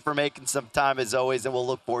thank you for making some time, as always, and we'll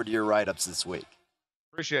look forward to your write-ups this week.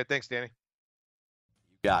 Appreciate it. Thanks, Danny.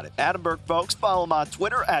 Got it. Adam Burke, folks. Follow him on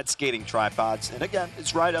Twitter at Skating Tripods. And again,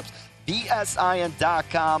 his write-ups,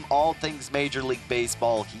 VSIN.com. All things Major League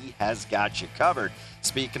Baseball. He has got you covered.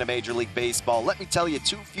 Speaking of Major League Baseball, let me tell you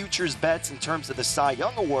 2 futures bets in terms of the Cy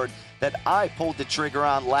Young Award that I pulled the trigger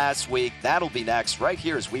on last week. That'll be next right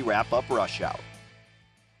here as we wrap up Rush Hour.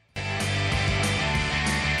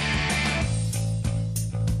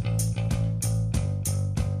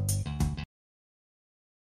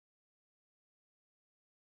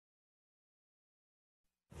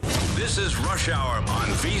 This is Rush Hour on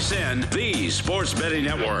VSiN, the Sports Betting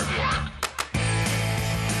Network.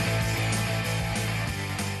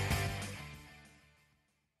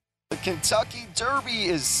 The Kentucky Derby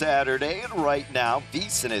is Saturday, and right now,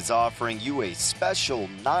 VSiN is offering you a special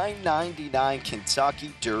 $9.99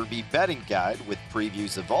 Kentucky Derby betting guide with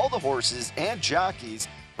previews of all the horses and jockeys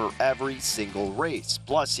for every single race.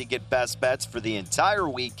 Plus, you get best bets for the entire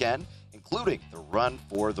weekend, including the Run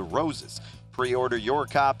for the Roses. Pre-order your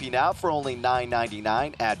copy now for only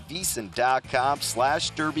 $9.99 at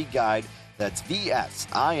VSiN.com/Derby Guide. That's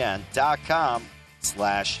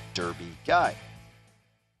VSIN.com/Derby Guide.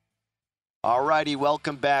 Alrighty,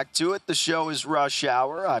 welcome back to it. The show is Rush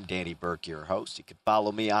Hour. I'm Danny Burke, your host. You can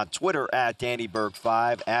follow me on Twitter at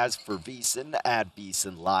DannyBurke5. As for VSiN, at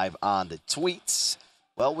VSiN Live on the tweets.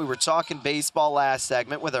 Well, we were talking baseball last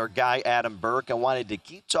segment with our guy Adam Burke. I wanted to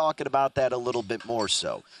keep talking about that a little bit more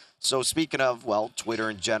so. So speaking of, well, Twitter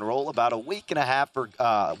in general, about a week and a half ago,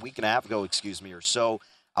 or so,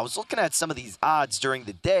 I was looking at some of these odds during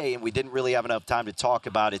the day, and we didn't really have enough time to talk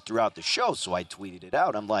about it throughout the show, so I tweeted it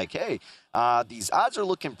out. I'm like, hey, these odds are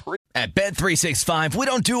looking pretty. At Bet365, we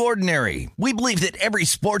don't do ordinary. We believe that every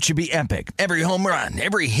sport should be epic. Every home run,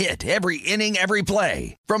 every hit, every inning, every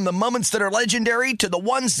play. From the moments that are legendary to the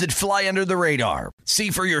ones that fly under the radar. See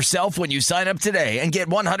for yourself when you sign up today and get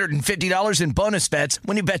 $150 in bonus bets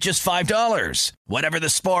when you bet just $5. Whatever the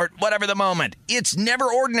sport, whatever the moment, it's never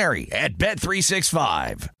ordinary at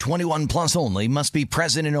Bet365. 21 plus only. Must be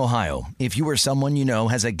present in Ohio. If you or someone you know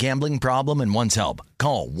has a gambling problem and wants help,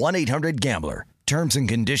 call 1-800-GAMBLER. Terms and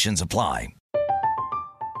conditions apply.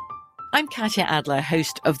 I'm Katya Adler,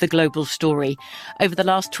 host of The Global Story. Over the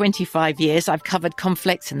last 25 years, I've covered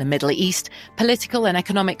conflicts in the Middle East, political and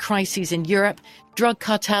economic crises in Europe, drug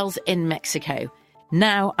cartels in Mexico.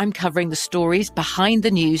 Now I'm covering the stories behind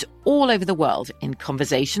the news all over the world in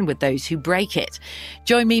conversation with those who break it.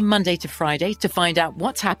 Join me Monday to Friday to find out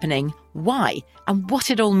what's happening, why, and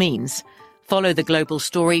what it all means. Follow The Global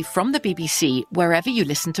Story from the BBC wherever you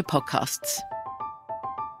listen to podcasts.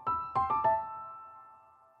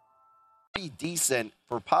 Decent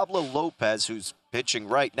for Pablo Lopez, who's pitching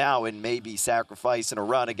right now and maybe sacrificing a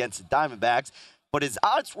run against the Diamondbacks, but his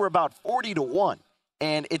odds were about 40-1,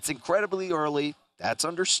 and it's incredibly early. That's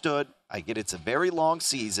understood. I get it's a very long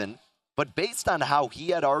season, but based on how he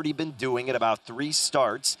had already been doing at about 3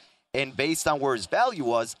 starts, and based on where his value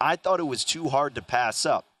was, I thought it was too hard to pass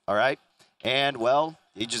up, all right? And, well,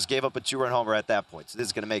 he just gave up a 2-run homer at that point. So this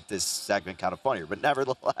is going to make this segment kind of funnier. But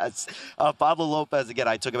nevertheless, Pablo Lopez, again,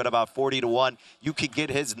 I took him at about 40-1. You could get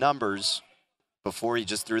his numbers before he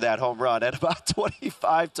just threw that home run at about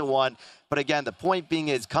 25-1. But again, the point being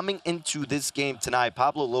is coming into this game tonight,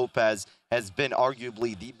 Pablo Lopez has been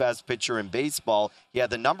arguably the best pitcher in baseball. He had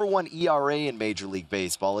the number 1 ERA in Major League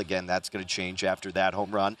Baseball. Again, that's going to change after that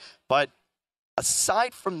home run. But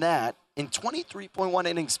aside from that, in 23.1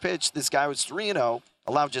 innings pitched, this guy was 3-0,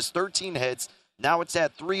 allowed just 13 hits. Now it's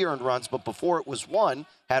had 3 earned runs, but before it was 1,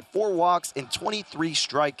 had 4 walks and 23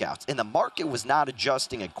 strikeouts. And the market was not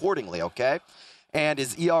adjusting accordingly, okay? And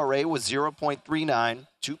his ERA was 0.39,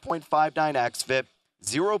 2.59 xFIP.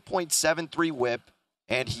 0.73 whip,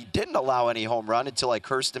 and he didn't allow any home run until I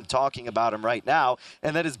cursed him talking about him right now.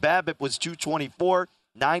 And then his BABIP was 224,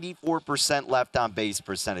 94% left on base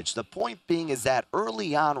percentage. The point being is that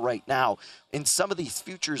early on right now, in some of these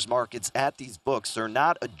futures markets at these books, they're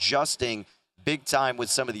not adjusting big time with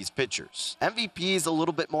some of these pitchers. MVP is a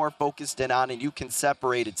little bit more focused in on, and you can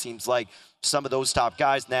separate, it seems like, some of those top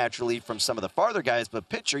guys naturally from some of the farther guys. But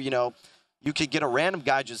pitcher, you could get a random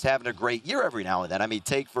guy just having a great year every now and then. I mean,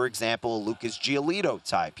 take, for example, a Lucas Giolito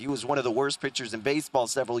type. He was one of the worst pitchers in baseball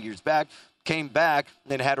several years back, came back,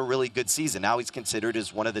 and had a really good season. Now he's considered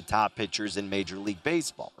as one of the top pitchers in Major League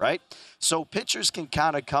Baseball, right? So pitchers can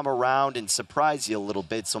kind of come around and surprise you a little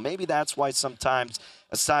bit. So maybe that's why sometimes,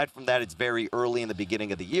 aside from that, it's very early in the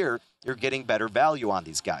beginning of the year, you're getting better value on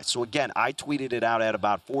these guys. So again, I tweeted it out at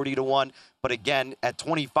about 40-1, but again, at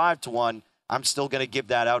 25-1, I'm still going to give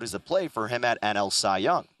that out as a play for him at NL Cy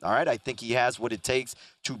Young. All right, I think he has what it takes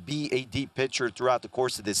to be a deep pitcher throughout the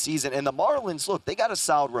course of this season. And the Marlins, look, they got a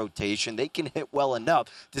solid rotation. They can hit well enough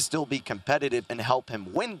to still be competitive and help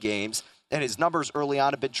him win games. And his numbers early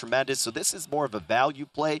on have been tremendous. So this is more of a value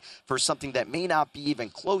play for something that may not be even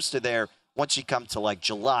close to there once you come to like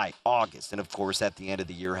July, August, and of course at the end of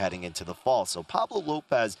the year heading into the fall. So Pablo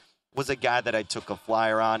Lopez was a guy that I took a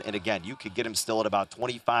flyer on. And again, you could get him still at about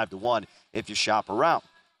 25-1 if you shop around.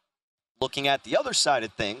 Looking at the other side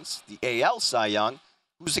of things, the AL Cy Young,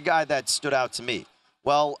 who's a guy that stood out to me.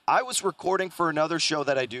 Well, I was recording for another show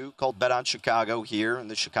that I do called Bet on Chicago here in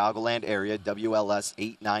the Chicagoland area, WLS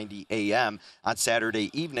 890 AM on Saturday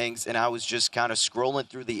evenings, and I was just kind of scrolling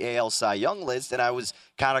through the AL Cy Young list, and I was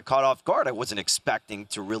kind of caught off guard. I wasn't expecting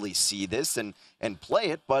to really see this and play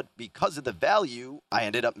it, but because of the value, I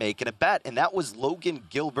ended up making a bet, and that was Logan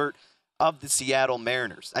Gilbert of the Seattle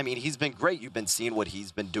Mariners. I mean, he's been great. You've been seeing what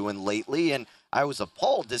he's been doing lately, and I was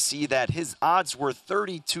appalled to see that his odds were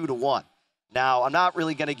 32-1. Now, I'm not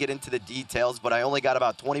really going to get into the details, but I only got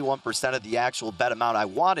about 21% of the actual bet amount I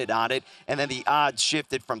wanted on it, and then the odds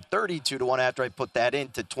shifted from 32-1 after I put that in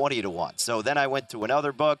to 20-1. So then I went to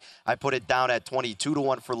another book. I put it down at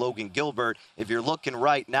 22-1 for Logan Gilbert. If you're looking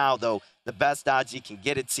right now, though, the best odds you can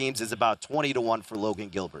get, it seems, is about 20-1 for Logan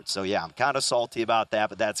Gilbert. So, yeah, I'm kind of salty about that,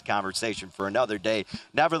 but that's a conversation for another day.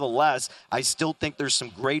 Nevertheless, I still think there's some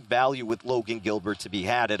great value with Logan Gilbert to be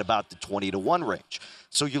had at about the 20-1 range.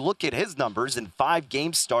 So you look at his numbers, in 5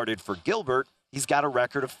 games started for Gilbert, he's got a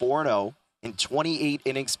record of 4-0. In 28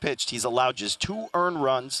 innings pitched, he's allowed just 2 earned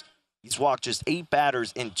runs. He's walked just 8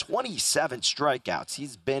 batters in 27 strikeouts.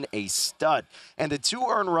 He's been a stud. And the 2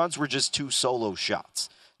 earned runs were just 2 solo shots.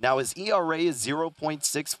 Now, his ERA is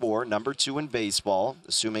 0.64, number 2 in baseball,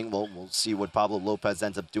 assuming we'll see what Pablo Lopez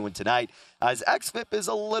ends up doing tonight. His xFIP is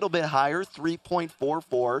a little bit higher,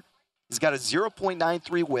 3.44. He's got a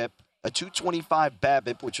 0.93 whip, a 225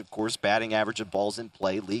 BABIP, which, of course, batting average of balls in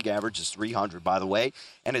play. League average is 300, by the way.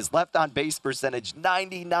 And his left-on-base percentage,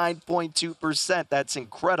 99.2%. That's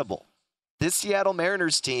incredible. This Seattle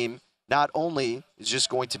Mariners team not only is just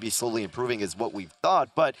going to be slowly improving as what we've thought,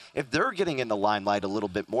 but if they're getting in the limelight a little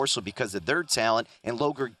bit more so because of their talent, and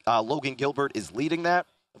Logan Gilbert is leading that,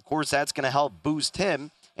 of course, that's going to help boost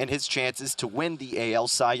him and his chances to win the AL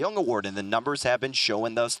Cy Young Award, and the numbers have been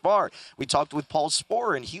showing thus far. We talked with Paul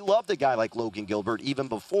Sporer, and he loved a guy like Logan Gilbert even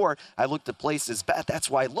before I looked at places bet. That's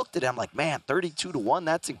why I looked at him like, man, 32-1,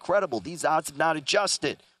 that's incredible. These odds have not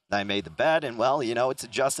adjusted. I made the bet, and, well, it's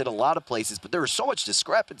adjusted a lot of places, but there was so much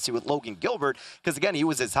discrepancy with Logan Gilbert because, again, he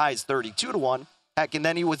was as high as 32-1, heck, and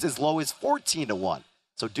then he was as low as 14-1.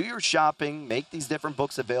 So do your shopping, make these different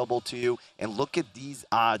books available to you, and look at these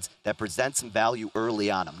odds that present some value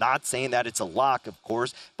early on. I'm not saying that it's a lock, of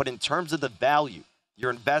course, but in terms of the value,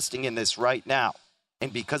 you're investing in this right now.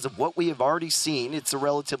 And because of what we have already seen, it's a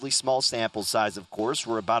relatively small sample size, of course.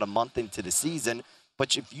 We're about a month into the season.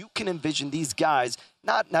 But if you can envision these guys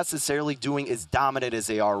not necessarily doing as dominant as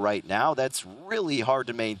they are right now, that's really hard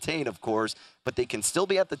to maintain, of course, but they can still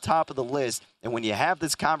be at the top of the list. And when you have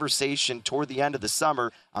this conversation toward the end of the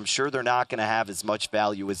summer, I'm sure they're not going to have as much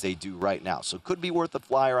value as they do right now. So it could be worth a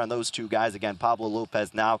flyer on those two guys. Again, Pablo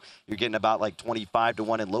Lopez now, you're getting about like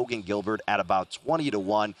 25-1, and Logan Gilbert at about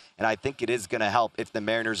 20-1. And I think it is going to help if the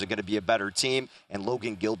Mariners are going to be a better team, and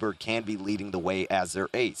Logan Gilbert can be leading the way as their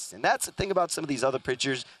ace. And that's the thing about some of these other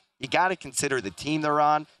pitchers. You got to consider the team they're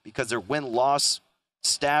on, because their win-loss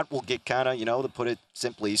stat will get kind of, to put it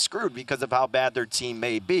simply, screwed because of how bad their team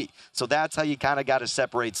may be. So that's how you kind of got to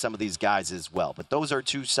separate some of these guys as well. But those are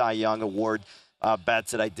 2 Cy Young Award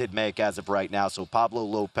bets that I did make as of right now. So Pablo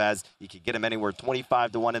Lopez, you could get him anywhere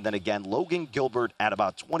 25-1, and then again, Logan Gilbert at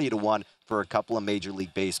about 20-1 for a couple of Major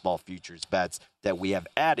League Baseball futures bets that we have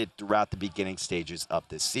added throughout the beginning stages of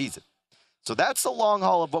this season. So that's the long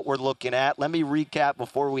haul of what we're looking at. Let me recap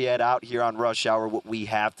before we head out here on Rush Hour what we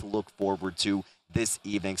have to look forward to this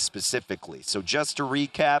evening specifically. So just to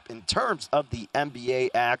recap, in terms of the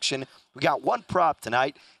NBA action, we got one prop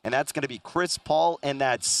tonight, and that's going to be Chris Paul in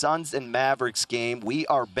that Suns and Mavericks game. We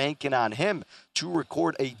are banking on him to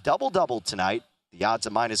record a double-double tonight. The odds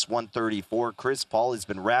of minus 134. Chris Paul has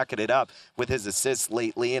been racking it up with his assists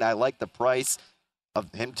lately, and I like the price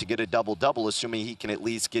of him to get a double-double, assuming he can at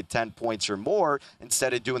least get 10 points or more.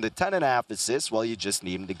 Instead of doing the 10.5 assists, well, you just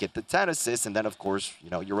need him to get the 10 assists. And then, of course,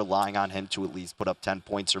 you're relying on him to at least put up 10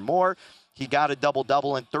 points or more. He got a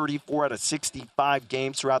double-double in 34 out of 65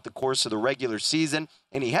 games throughout the course of the regular season.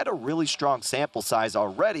 And he had a really strong sample size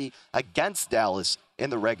already against Dallas in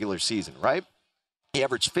the regular season, right? He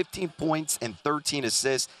averaged 15 points and 13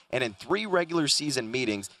 assists. And in 3 regular season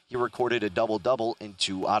meetings, he recorded a double-double in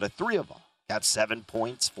 2 out of 3 of them. Got 7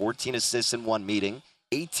 points, 14 assists in one meeting,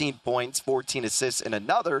 18 points, 14 assists in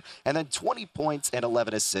another, and then 20 points and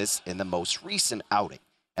 11 assists in the most recent outing.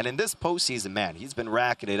 And in this postseason, man, he's been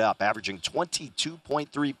racking it up, averaging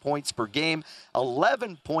 22.3 points per game,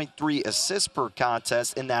 11.3 assists per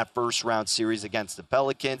contest in that first-round series against the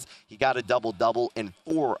Pelicans. He got a double-double in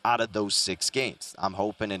 4 out of those 6 games. I'm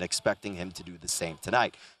hoping and expecting him to do the same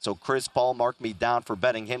tonight. So Chris Paul, mark me down for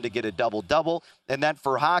betting him to get a double-double. And then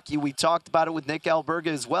for hockey, we talked about it with Nick Alberga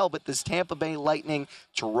as well, but this Tampa Bay Lightning,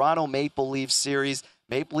 Toronto Maple Leafs series,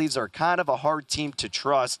 Maple Leafs are kind of a hard team to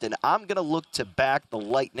trust, and I'm going to look to back the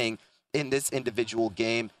Lightning in this individual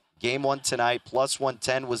game. Game 1 tonight, plus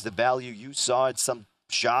 110 was the value you saw at some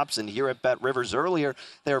shops, and here at Bet Rivers earlier,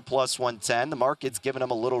 they were plus 110. The market's giving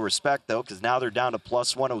them a little respect, though, because now they're down to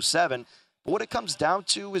plus 107. But what it comes down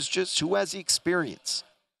to is just who has the experience,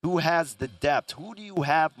 who has the depth, who do you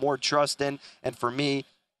have more trust in? And for me,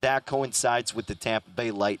 that coincides with the Tampa Bay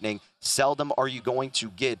Lightning. Seldom are you going to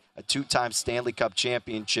get a 2-time Stanley Cup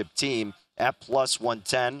championship team at plus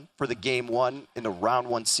 110 for the Game 1 in the Round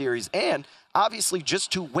 1 series. And obviously,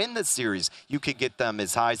 just to win the series, you could get them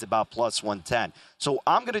as high as about plus 110. So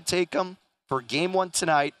I'm going to take them for Game 1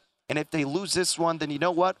 tonight. And if they lose this one, then you know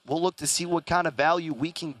what? We'll look to see what kind of value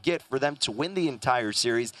we can get for them to win the entire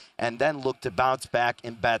series and then look to bounce back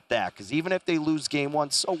and bet that. Because even if they lose Game 1,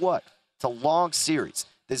 so what? It's a long series.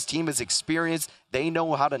 This team is experienced. They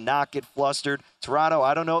know how to not get flustered. Toronto,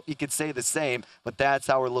 I don't know if you could say the same, but that's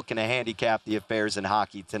how we're looking to handicap the affairs in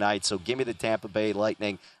hockey tonight. So give me the Tampa Bay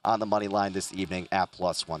Lightning on the money line this evening at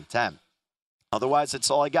plus 110. Otherwise, that's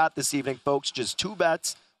all I got this evening, folks. Just 2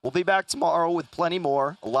 bets. We'll be back tomorrow with plenty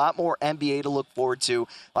more, a lot more NBA to look forward to.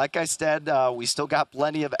 Like I said, we still got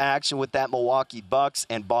plenty of action with that Milwaukee Bucks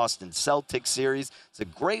and Boston Celtics series. It's a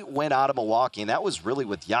great win out of Milwaukee, and that was really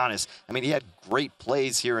with Giannis. I mean, he had great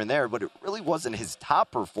plays here and there, but it really wasn't his top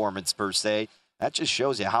performance per se. That just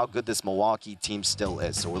shows you how good this Milwaukee team still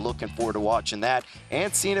is. So we're looking forward to watching that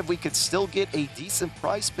and seeing if we could still get a decent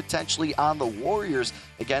price potentially on the Warriors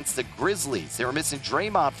against the Grizzlies. They were missing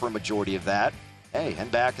Draymond for a majority of that. Hey,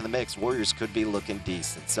 and back in the mix, Warriors could be looking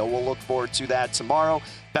decent. So we'll look forward to that tomorrow.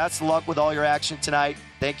 Best of luck with all your action tonight.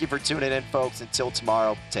 Thank you for tuning in, folks. Until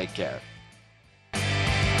tomorrow, take care.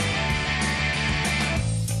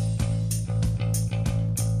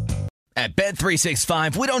 At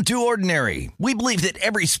Bet365, we don't do ordinary. We believe that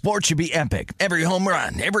every sport should be epic. Every home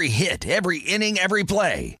run, every hit, every inning, every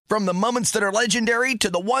play. From the moments that are legendary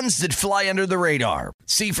to the ones that fly under the radar.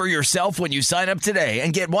 See for yourself when you sign up today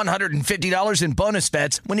and get $150 in bonus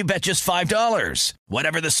bets when you bet just $5.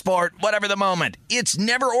 Whatever the sport, whatever the moment, it's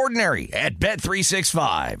never ordinary at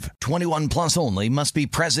Bet365. 21 plus only. Must be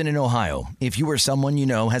present in Ohio. If you or someone you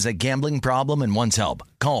know has a gambling problem and wants help,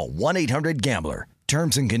 call 1-800-GAMBLER.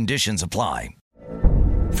 Terms and conditions apply.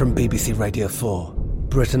 From BBC Radio 4,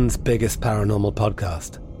 Britain's biggest paranormal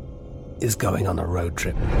podcast is going on a road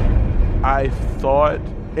trip. I thought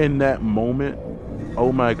in that moment,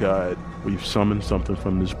 oh my God, we've summoned something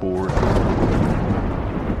from this board.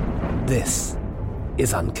 This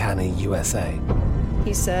is Uncanny USA.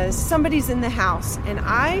 He says, somebody's in the house, and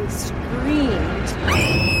I screamed.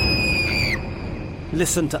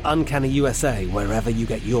 Listen to Uncanny USA wherever you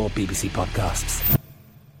get your BBC podcasts,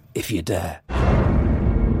 if you dare.